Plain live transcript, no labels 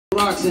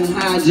rocks and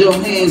hide your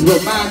hands,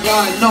 but my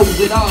God knows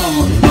it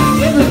all.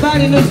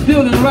 Everybody in this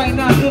building right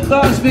now, if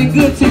God's been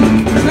good to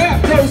you,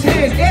 clap those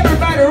hands.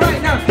 Everybody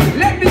right now,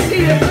 let me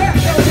see you clap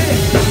those hands.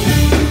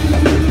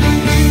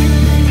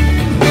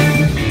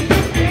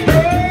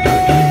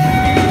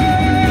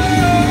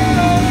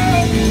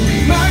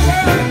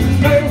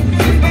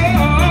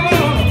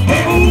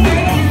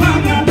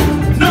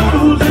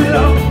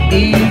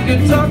 You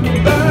can talk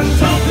about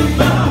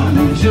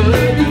just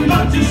as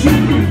much as you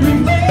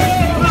can. My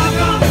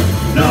God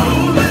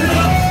knows it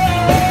all.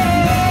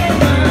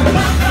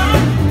 My God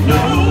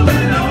knows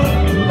it all.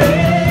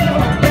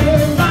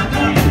 My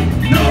God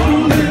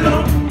knows it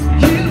all.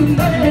 You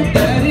know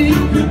that He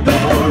can go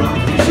on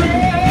the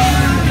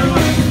trail.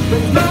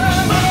 But my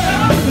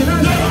God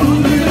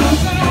knows it all.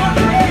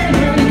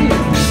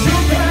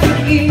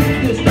 Somebody in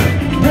this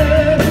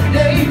world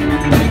today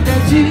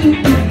that you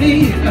can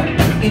live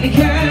any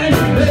kind of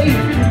way.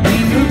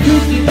 Even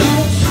if you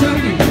don't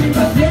Sunday,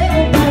 I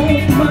never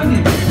want money.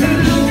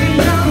 Looking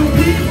down on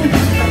people,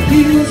 I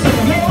feel so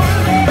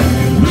holy.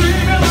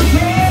 When I'm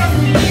born,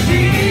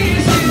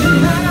 Jesus is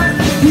high.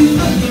 He's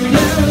looking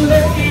down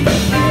low.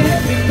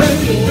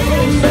 Everybody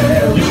knows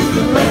that you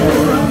can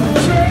roll on the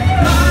trail.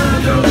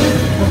 I know it.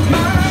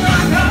 My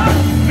God,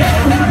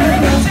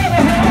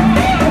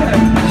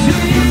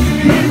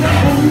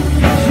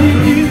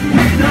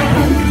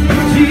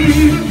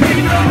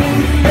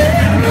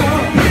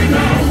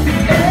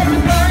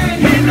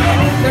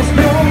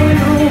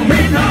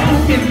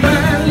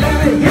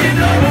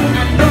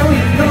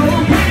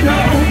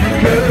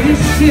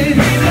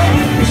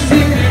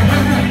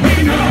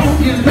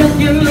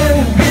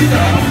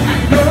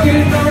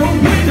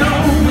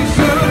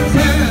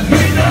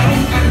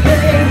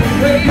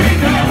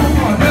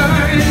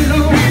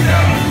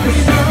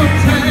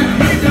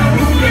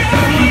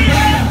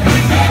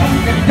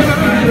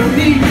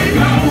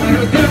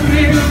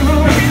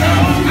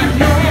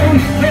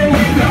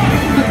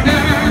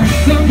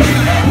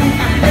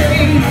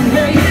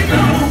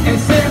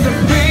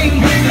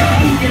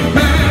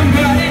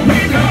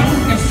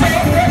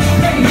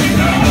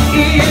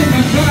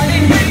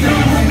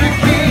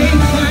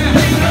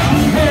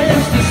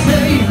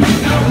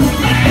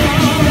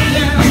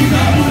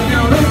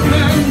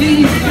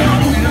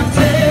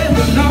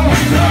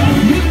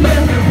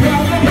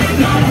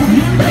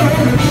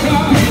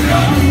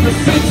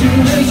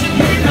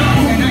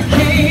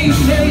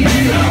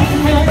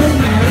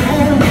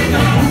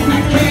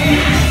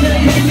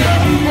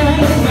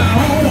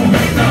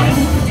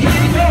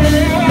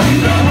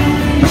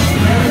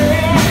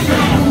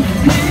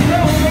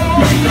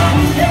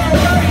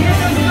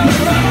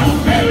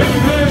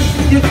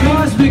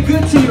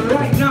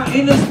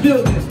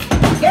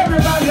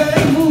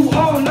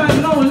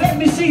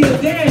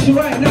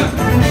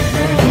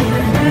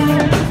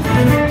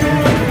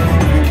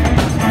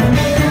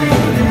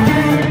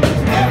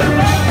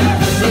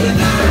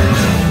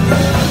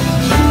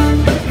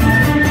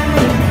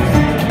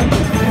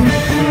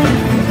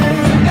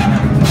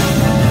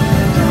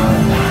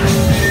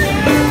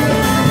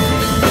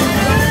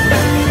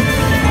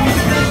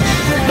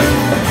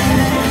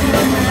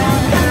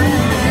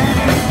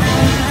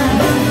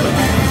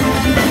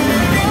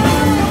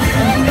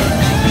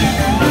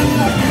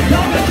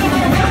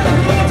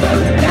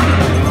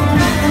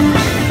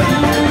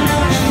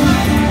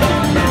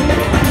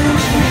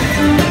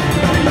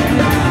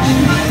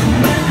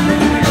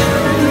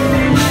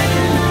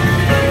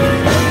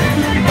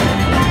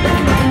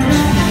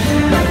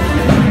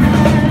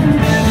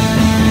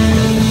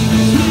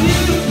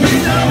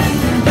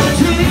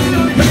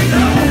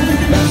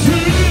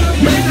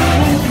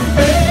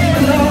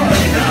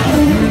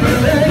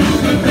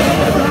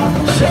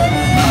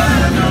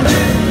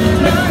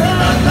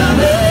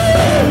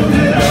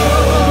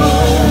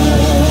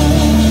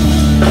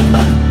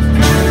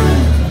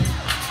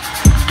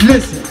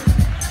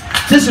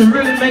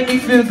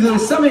 feel good.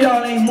 Some of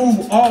y'all ain't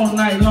moved all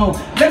night long.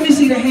 Let me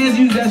see the hands of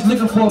you that's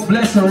looking for a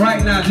blessing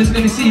right now. Just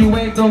let me see you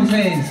wave those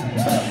hands.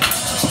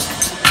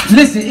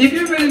 Listen, if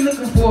you're really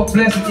looking for a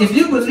blessing, if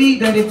you believe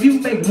that if you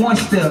make one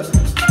step,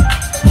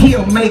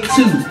 He'll make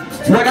two.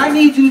 What I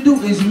need you to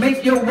do is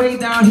make your way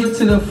down here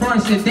to the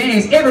front and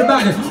dance.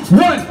 Everybody,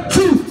 1,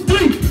 2,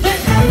 3.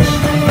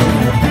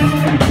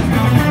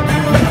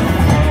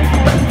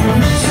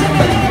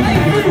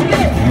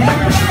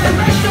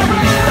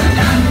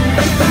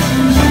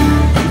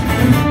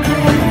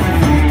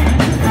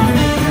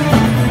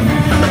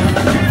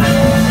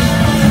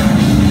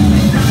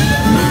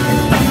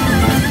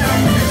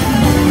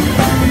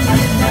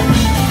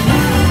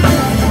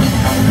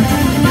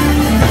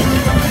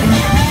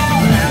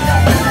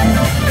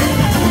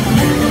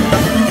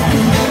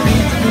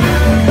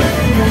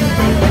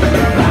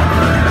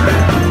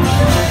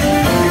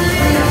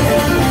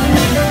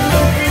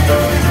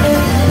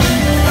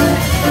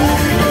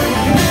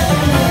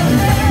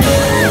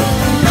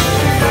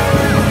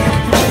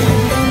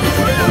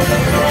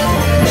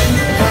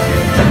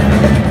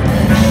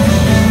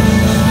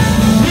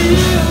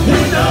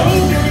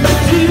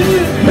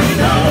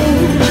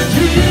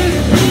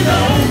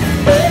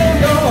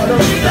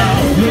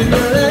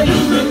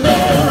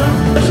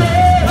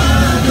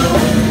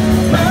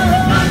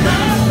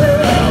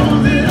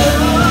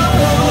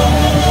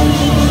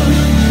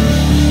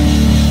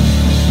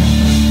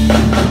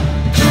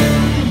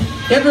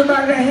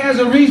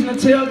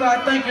 tell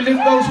God thank you,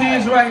 lift those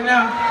hands right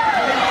now.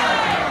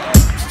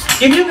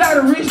 If you got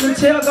a reason to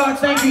tell God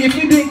thank you, if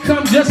you didn't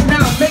come just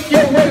now, make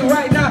your way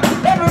right now.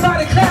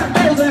 Everybody clap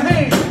those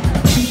hands.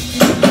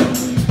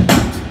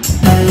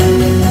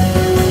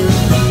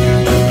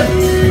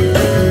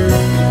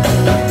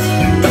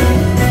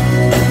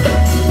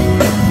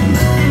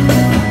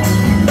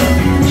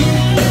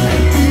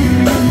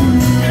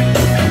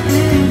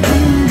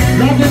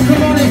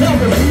 Come on and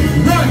help us.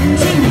 1,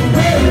 2,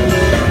 3.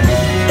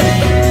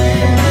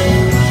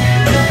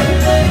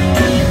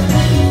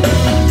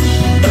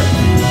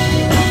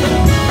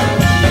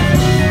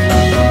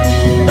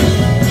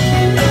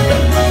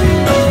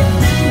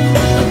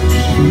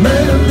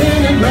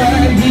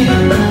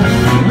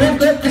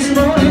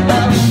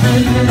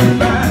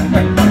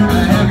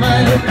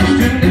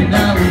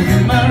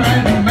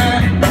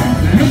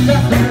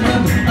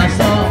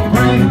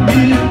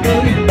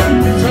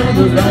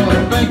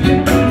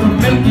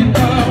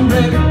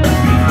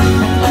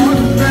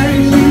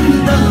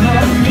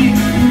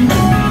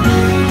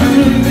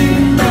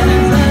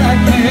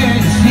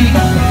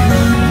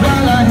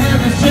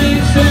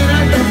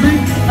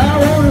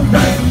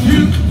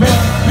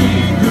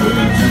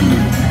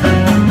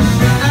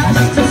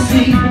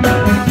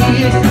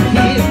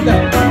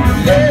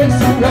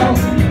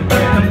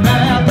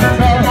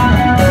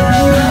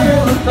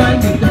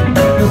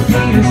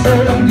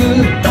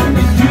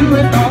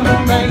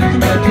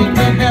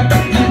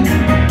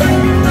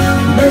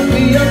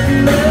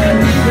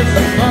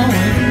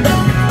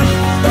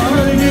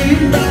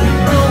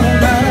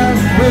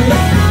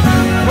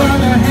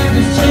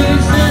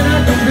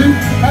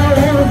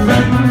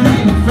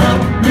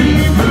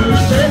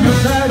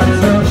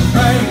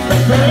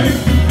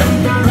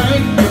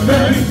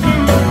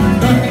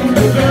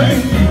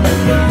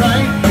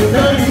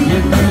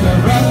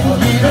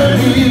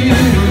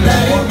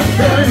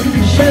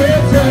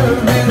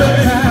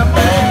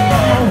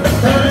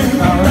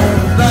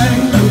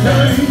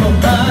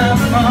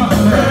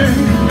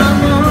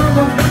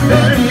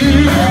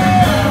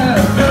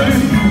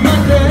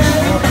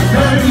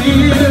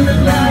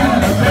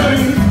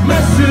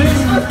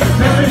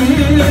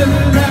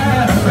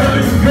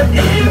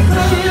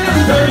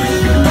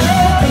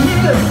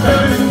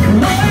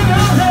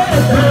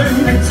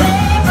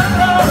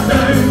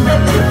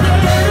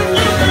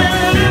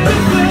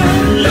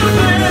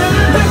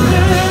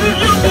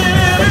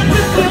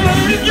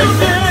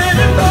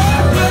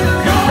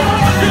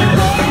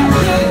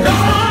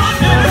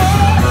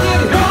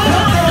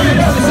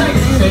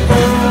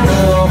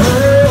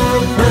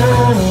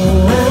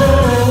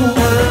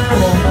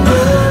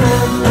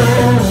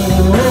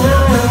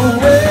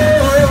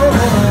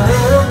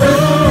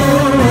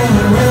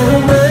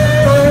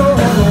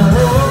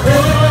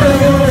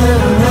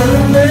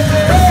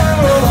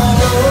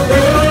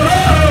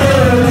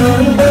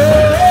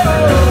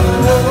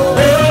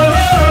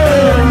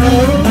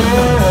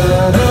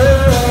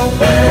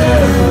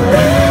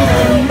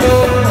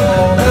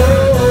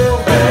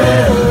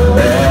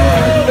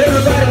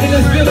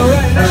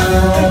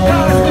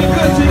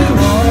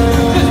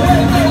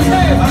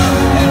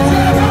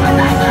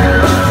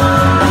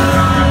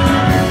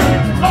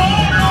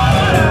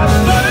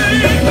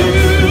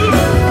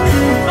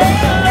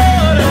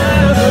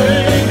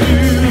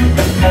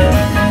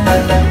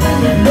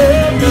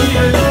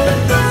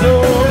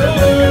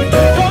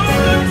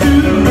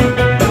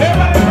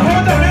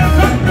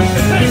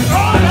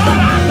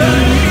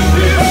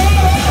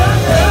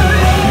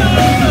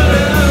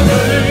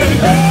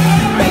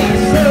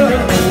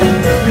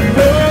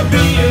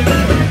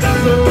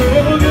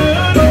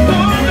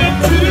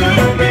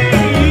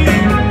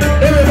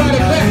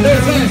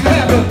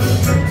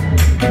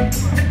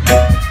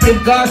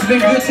 If God's been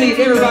good to you,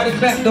 everybody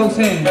clap those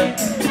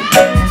hands.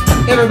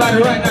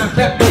 Everybody right now,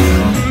 clap those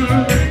hands.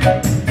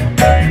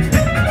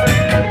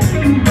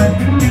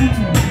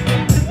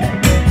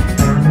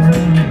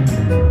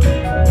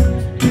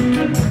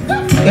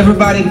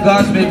 Everybody, if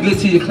God's been good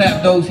to you,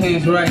 clap those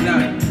hands right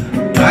now.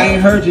 I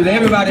ain't heard you.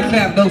 Everybody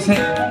clap those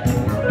hands.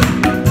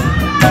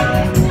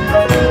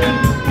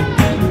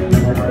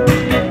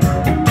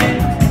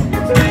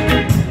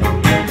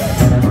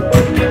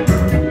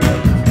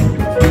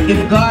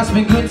 If God's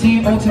been good to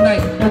you on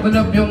tonight, open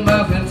up your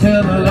mouth and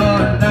tell the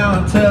Lord now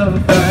and tell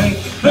him thank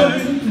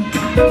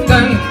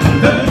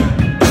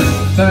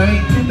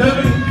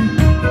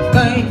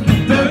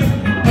you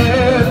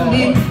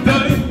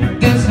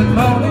this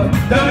morning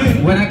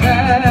when I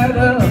got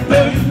up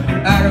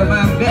out of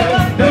my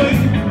bed,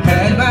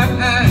 had my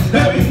eyes,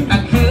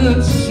 I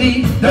couldn't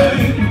see,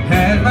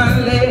 had my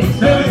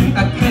legs,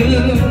 I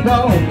couldn't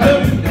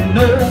walk.